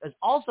pick is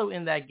also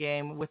in that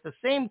game with the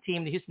same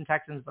team, the Houston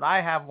Texans, but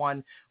I have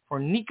one for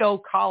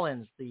Nico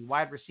Collins, the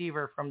wide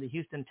receiver from the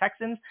Houston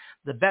Texans.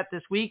 The bet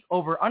this week,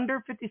 over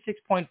under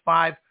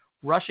 56.5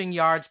 rushing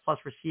yards plus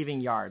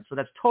receiving yards. So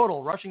that's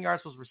total rushing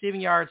yards plus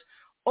receiving yards.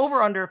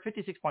 Over under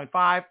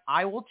 56.5.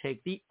 I will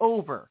take the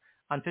over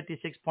on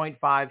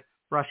 56.5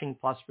 rushing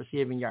plus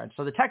receiving yards.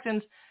 So the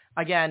Texans,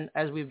 again,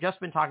 as we've just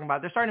been talking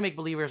about, they're starting to make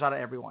believers out of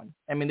everyone.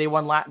 I mean, they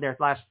won their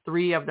last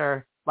 3 of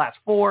their last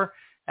 4.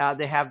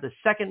 They have the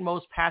second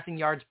most passing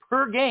yards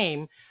per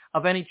game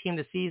of any team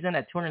this season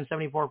at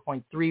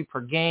 274.3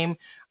 per game.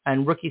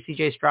 And rookie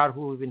C.J. Stroud,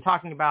 who we've been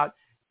talking about,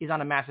 is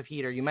on a massive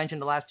heater. You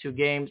mentioned the last 2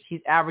 games.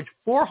 He's averaged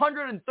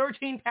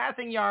 413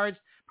 passing yards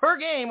per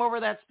game over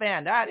that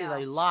span. That is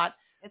a lot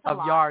of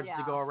yards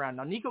to go around.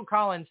 Now, Nico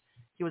Collins,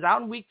 he was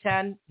out in Week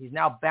 10. He's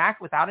now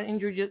back without an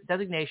injury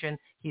designation.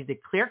 He's the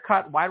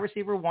clear-cut wide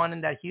receiver 1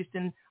 in that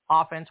Houston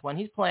offense when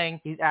he's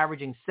playing. He's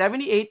averaging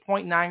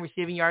 78.9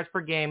 receiving yards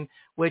per game,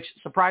 which,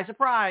 surprise,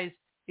 surprise,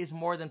 is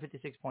more than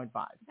 56.5.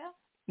 Yeah.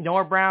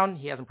 Noah Brown,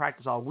 he hasn't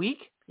practiced all week.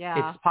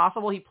 Yeah. It's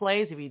possible he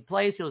plays. If he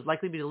plays, he'll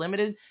likely be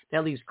limited.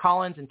 That leaves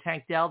Collins and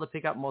Tank Dell to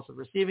pick up most of the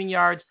receiving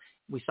yards.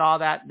 We saw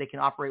that. They can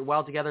operate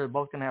well together. They're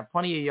both going to have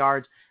plenty of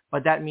yards,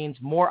 but that means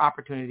more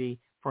opportunity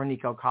for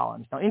Nico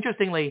Collins. Now,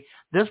 interestingly,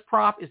 this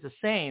prop is the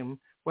same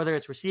whether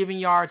it's receiving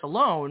yards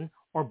alone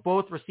or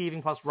both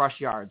receiving plus rush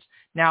yards.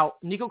 Now,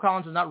 Nico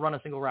Collins has not run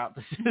a single route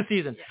this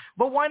season,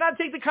 but why not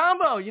take the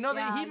combo? He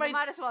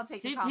might as well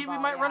take the combo. He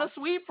might run a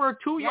sweep for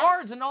 2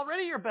 yards, and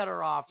already you're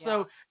better off. Yeah.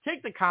 So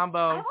take the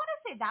combo. I want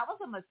to say that was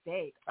a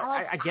mistake.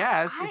 I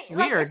guess it's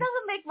weird. It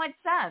doesn't make much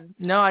sense.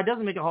 No, it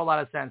doesn't make a whole lot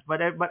of sense.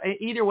 But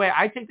either way,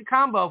 I take the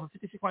combo for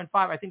 56.5.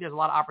 I think there's a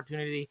lot of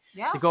opportunity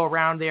to go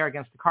around there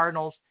against the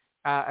Cardinals.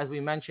 As we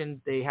mentioned,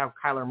 they have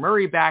Kyler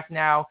Murray back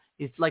now.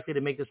 It's likely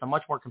to make this a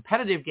much more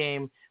competitive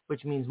game,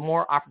 which means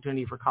more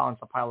opportunity for Collins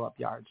to pile up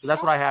yards. So that's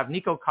what I have.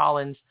 Nico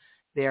Collins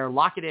there.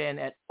 Lock it in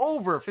at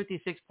over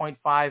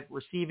 56.5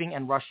 receiving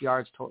and rush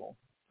yards total.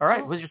 All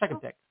right. Who's your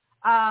second pick?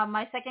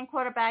 My second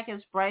quarterback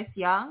is Bryce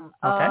Young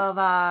of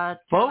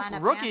both Carolina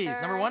rookies,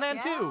 Panthers. number 1 and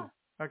 2.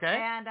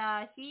 Okay.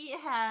 And he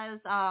has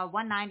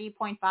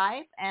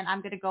 190.5, and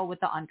I'm going to go with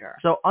the under.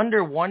 So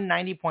under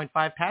 190.5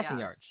 passing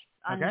yards.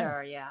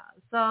 Under,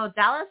 So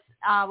Dallas,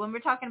 when we're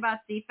talking about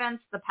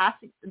defense, the pass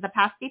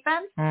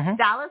defense,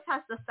 Dallas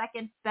has the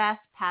second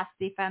best pass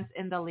defense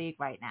in the league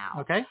right now.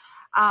 Okay.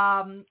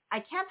 I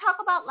can't talk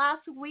about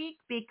last week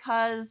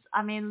because,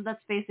 I mean,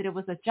 let's face it, it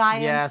was a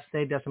Giants. Yes,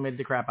 they decimated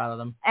the crap out of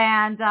them.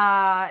 And,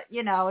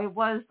 it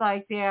was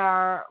like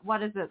their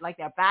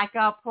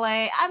backup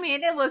play. I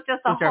mean, it was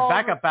just their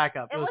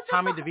backup. It was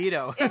Tommy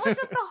DeVito. It was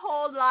just a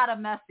whole a lot of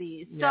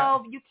Messi.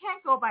 So you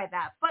can't go by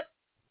that. But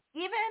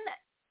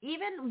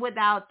even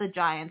without the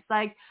Giants,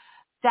 like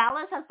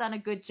Dallas has done a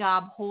good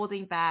job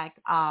holding back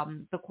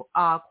the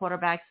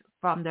quarterbacks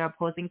from their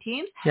opposing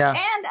teams. Yeah.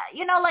 And,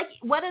 like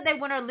whether they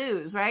win or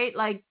lose, right?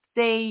 Like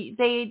they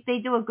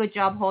do a good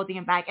job holding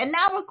him back. And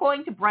now we're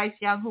going to Bryce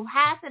Young, who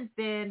hasn't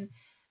been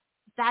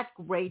that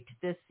great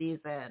this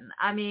season.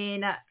 I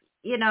mean,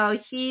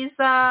 he's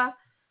so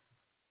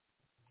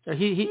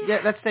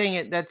that's saying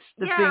it. That's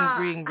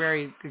being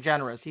very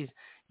generous.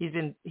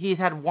 He's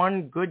had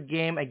one good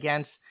game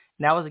against.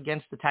 And that was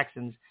against the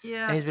Texans.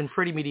 Yeah. And he's been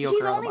pretty mediocre.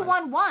 He's only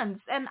won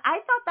once. And I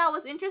thought that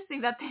was interesting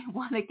that they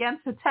won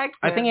against the Texans.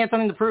 I think he had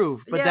something to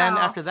prove. But then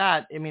after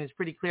that, I mean, it's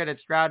pretty clear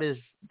that Stroud is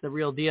the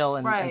real deal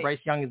and Bryce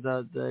Young is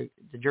the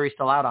jury's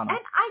still out on him.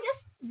 And I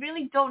just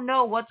really don't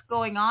know what's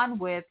going on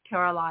with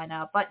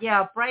Carolina. But,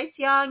 yeah, Bryce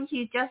Young,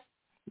 he just...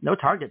 No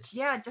targets.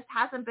 Yeah, just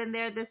hasn't been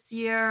there this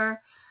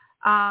year.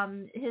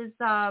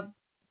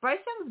 Bryce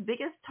Young's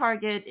biggest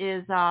target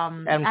is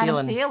Adam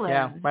Thielen.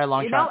 Yeah, by a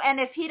long shot. And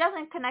if he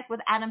doesn't connect with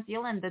Adam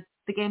Thielen,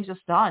 the game's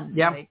just done.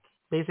 Yeah,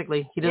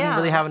 basically. He doesn't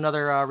really have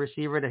another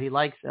receiver that he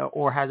likes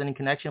or has any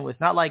connection with.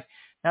 Not like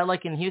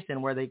in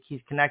Houston where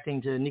he's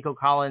connecting to Nico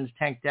Collins,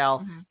 Tank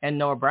Dell, and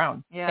Noah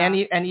Brown. Yeah.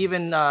 And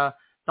even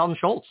Dalton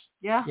Schultz.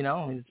 Yeah.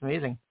 I mean, it's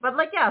amazing. But,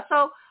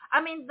 so...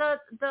 I mean, the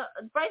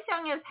Bryce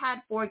Young has had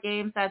 4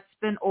 games that's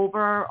been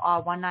over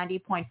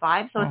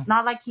 190.5, so it's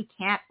not like he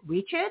can't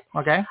reach it.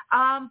 Okay.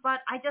 But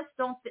I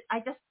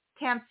just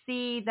can't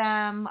see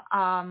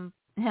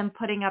him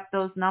putting up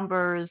those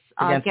numbers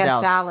against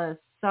Dallas.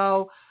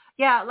 So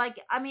yeah,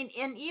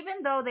 and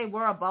even though they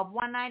were above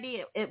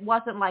 190, it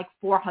wasn't like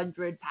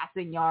 400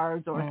 passing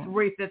yards or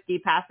 350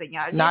 passing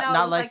yards.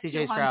 Not like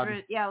C.J.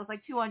 Stroud. Yeah, it was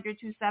like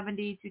 200,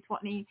 270,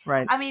 220.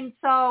 Right. I mean,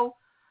 so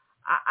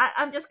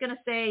I'm just gonna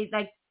say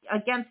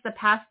against the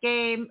pass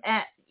game,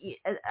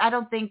 I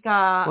don't think.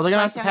 Well, they're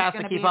gonna have to pass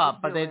to keep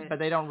up, but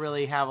they don't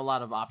really have a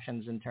lot of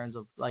options in terms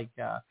of Well,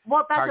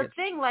 that's targets.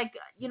 the thing.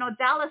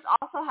 Dallas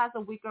also has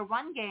a weaker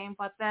run game,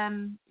 but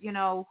then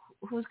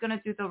who's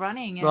gonna do the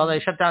running? Well,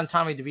 they shut down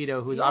Tommy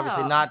DeVito, who's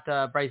obviously not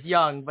Bryce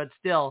Young, but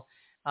still.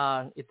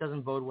 It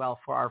doesn't bode well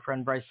for our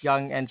friend Bryce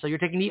Young, and so you're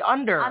taking the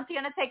under. I'm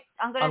gonna take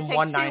 2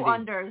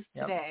 unders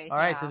today. All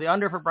right, so the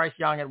under for Bryce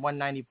Young at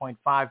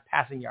 190.5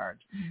 passing yards.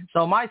 Mm-hmm.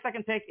 So my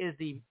second pick is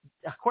the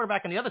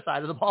quarterback on the other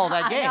side of the ball of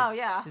that game. I know,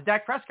 yeah. Is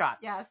Dak Prescott.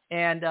 Yes.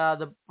 And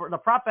the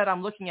prop bet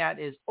I'm looking at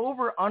is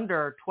over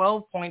under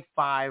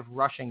 12.5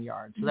 rushing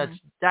yards. So that's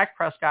Dak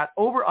Prescott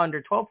over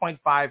under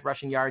 12.5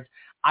 rushing yards.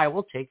 I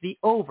will take the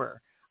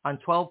over on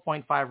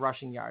 12.5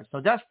 rushing yards.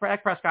 So Dak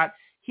Prescott.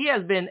 He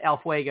has been El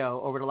Fuego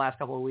over the last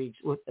couple of weeks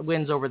with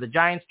wins over the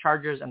Giants,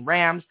 Chargers, and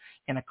Rams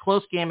in a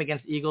close game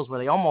against the Eagles where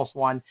they almost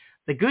won.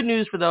 The good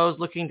news for those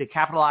looking to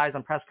capitalize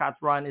on Prescott's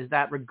run is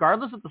that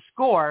regardless of the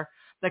score,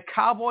 the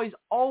Cowboys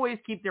always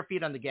keep their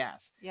feet on the gas.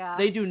 Yeah.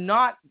 They do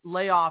not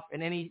lay off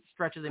in any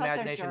stretch of the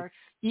imagination.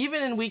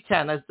 Even in Week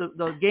 10, that's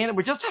the game that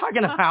we're just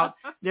talking about.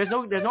 There's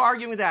no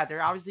arguing with that.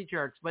 They're obviously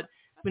jerks. But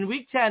in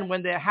Week 10,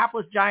 when the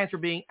hapless Giants were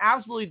being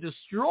absolutely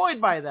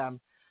destroyed by them,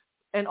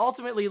 and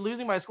ultimately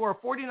losing by a score of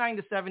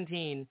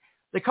 49-17,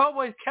 the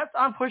Cowboys kept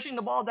on pushing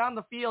the ball down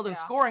the field and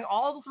scoring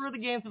all through the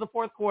game through the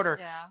fourth quarter.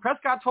 Yeah.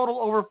 Prescott total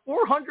over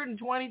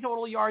 420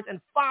 total yards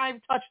and 5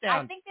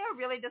 touchdowns. I think they were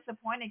really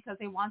disappointed because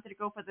they wanted to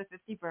go for the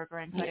 50 burger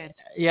and couldn't.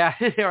 Yeah,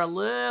 they were a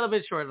little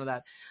bit short of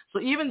that. So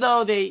even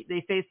though they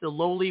faced the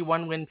lowly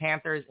 1-win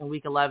Panthers in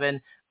Week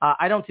 11,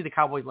 I don't see the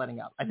Cowboys letting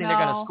up. I think they're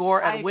going to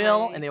score at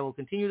will, and they will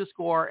continue to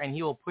score, and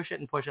he will push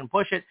it and push it and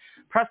push it.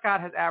 Prescott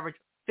has averaged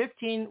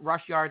 15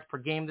 rush yards per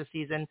game this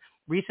season.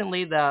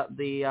 Recently,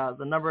 the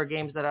number of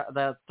games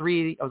the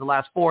 3 of the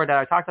last 4 that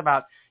I talked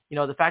about,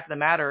 the fact of the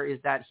matter is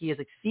that he has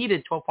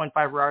exceeded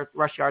 12.5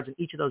 rush yards in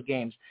each of those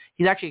games.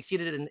 He's actually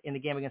exceeded it in the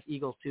game against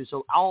Eagles too.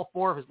 So all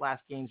 4 of his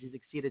last games, he's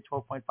exceeded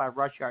 12.5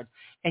 rush yards.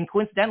 And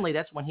coincidentally,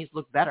 that's when he's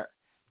looked better.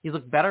 He's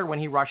looked better when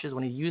he rushes,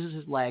 when he uses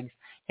his legs,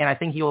 and I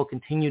think he will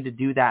continue to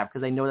do that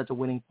because they know that's a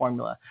winning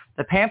formula.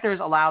 The Panthers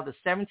allowed the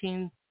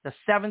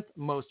 7th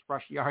most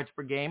rush yards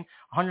per game,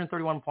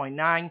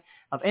 131.9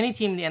 of any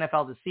team in the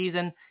NFL this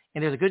season,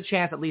 and there's a good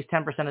chance at least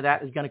 10% of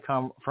that is going to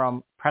come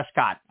from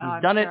Prescott.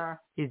 He's done it.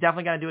 He's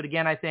definitely going to do it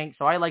again, I think.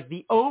 So I like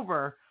the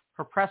over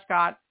for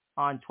Prescott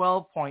on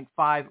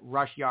 12.5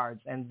 rush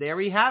yards. And there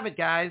we have it,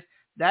 guys.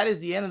 That is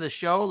the end of the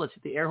show. Let's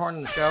hit the air horn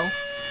in the show.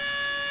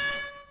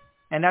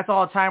 And that's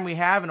all the time we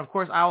have. And, of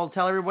course, I will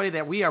tell everybody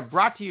that we are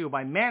brought to you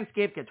by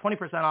Manscaped. Get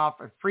 20% off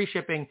for free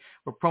shipping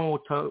with promo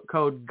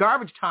code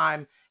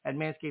GARBAGETIME at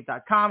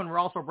manscaped.com. And we're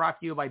also brought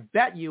to you by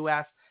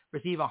BetUS.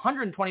 Receive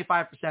 125%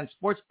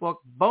 sportsbook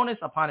bonus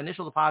upon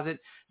initial deposit.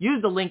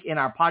 Use the link in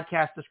our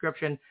podcast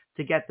description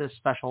to get this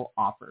special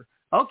offer.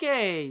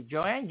 Okay,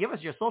 Joanne, give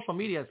us your social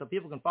media so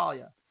people can follow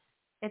you.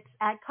 It's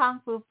at Kung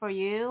Fu For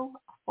You,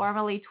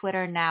 formerly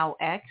Twitter, now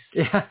X.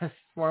 Yes,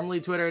 formerly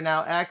Twitter,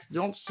 now X.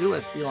 Don't sue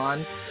us,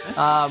 Elon.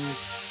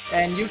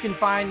 And you can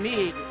find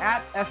me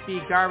at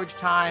SB Garbage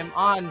Time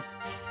on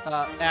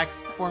X,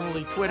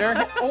 formerly Twitter,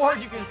 or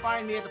you can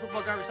find me at the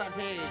Football Garbage Time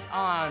page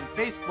on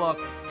Facebook.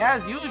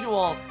 As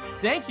usual,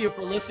 thank you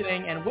for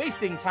listening and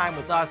wasting time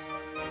with us.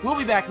 We'll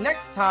be back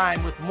next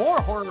time with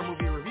more horror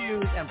movie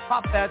reviews and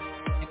prop bets.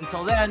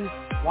 Until then,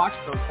 watch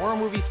those horror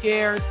movie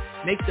scares,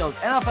 make those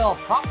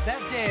NFL prop bet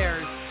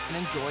dares, and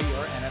enjoy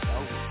your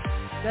NFL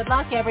week. Good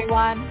luck,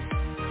 everyone.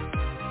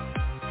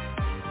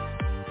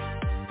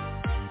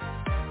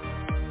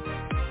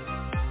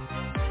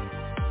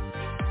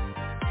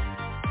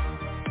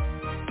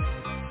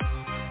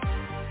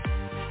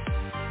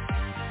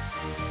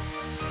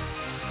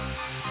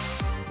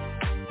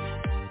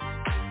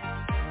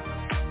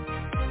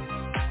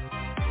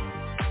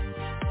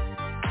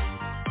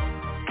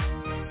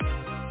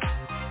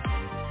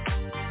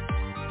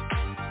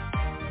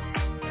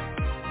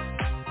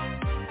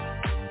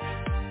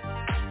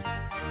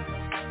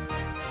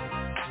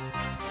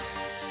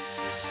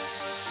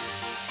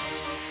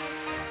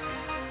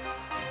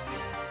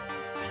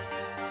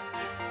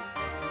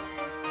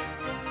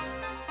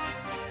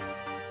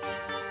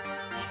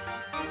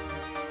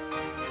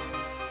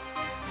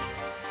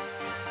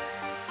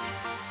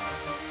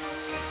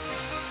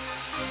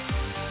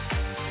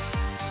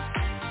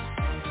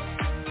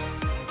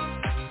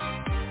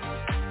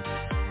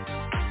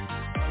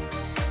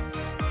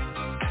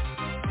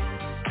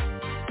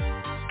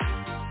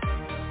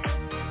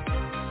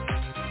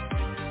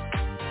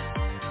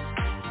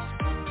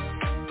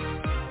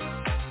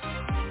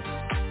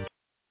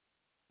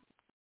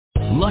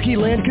 Lucky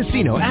Land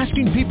Casino,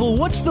 asking people,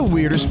 what's the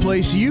weirdest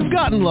place you've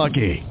gotten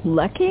lucky?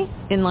 Lucky?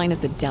 In line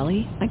at the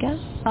deli, I guess?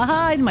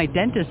 Aha, in my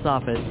dentist's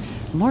office.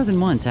 More than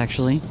once,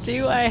 actually.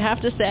 Do I have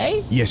to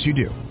say? Yes, you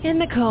do. In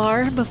the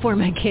car before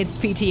my kids'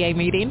 PTA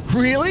meeting.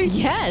 Really?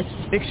 Yes.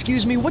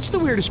 Excuse me, what's the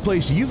weirdest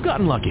place you've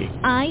gotten lucky?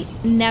 I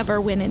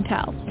never win and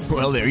tell.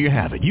 Well, there you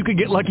have it. You can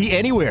get lucky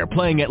anywhere,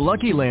 playing at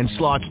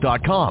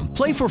LuckyLandSlots.com.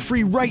 Play for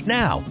free right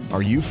now.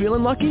 Are you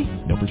feeling lucky?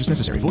 No purchase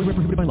necessary. Void where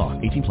prohibited by law.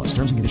 18+.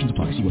 Terms and conditions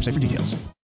apply. See website for details.